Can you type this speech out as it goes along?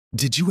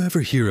Did you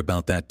ever hear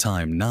about that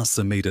time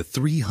NASA made a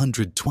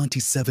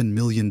 $327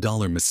 million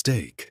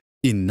mistake?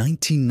 In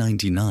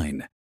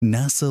 1999,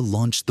 NASA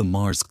launched the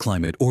Mars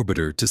Climate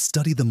Orbiter to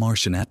study the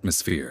Martian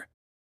atmosphere.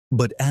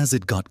 But as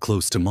it got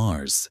close to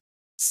Mars,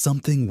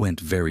 something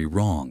went very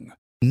wrong.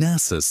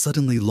 NASA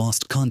suddenly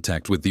lost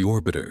contact with the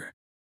orbiter.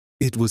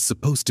 It was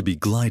supposed to be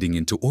gliding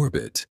into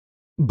orbit,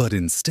 but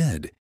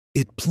instead,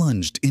 it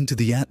plunged into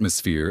the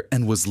atmosphere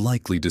and was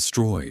likely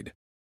destroyed.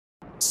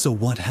 So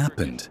what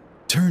happened?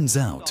 Turns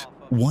out,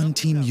 one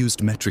team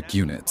used metric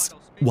units,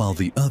 while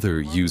the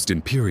other used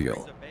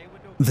imperial.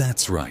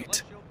 That's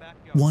right.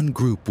 One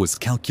group was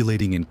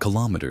calculating in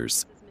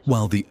kilometers,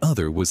 while the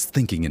other was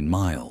thinking in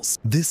miles.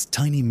 This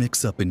tiny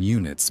mix-up in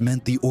units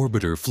meant the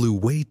orbiter flew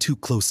way too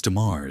close to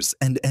Mars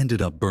and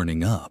ended up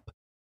burning up.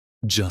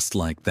 Just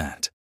like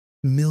that.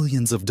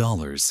 Millions of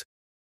dollars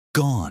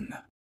gone.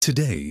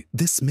 Today,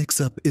 this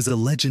mix-up is a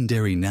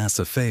legendary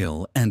NASA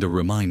fail and a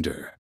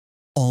reminder.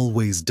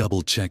 Always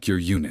double-check your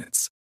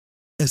units,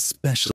 especially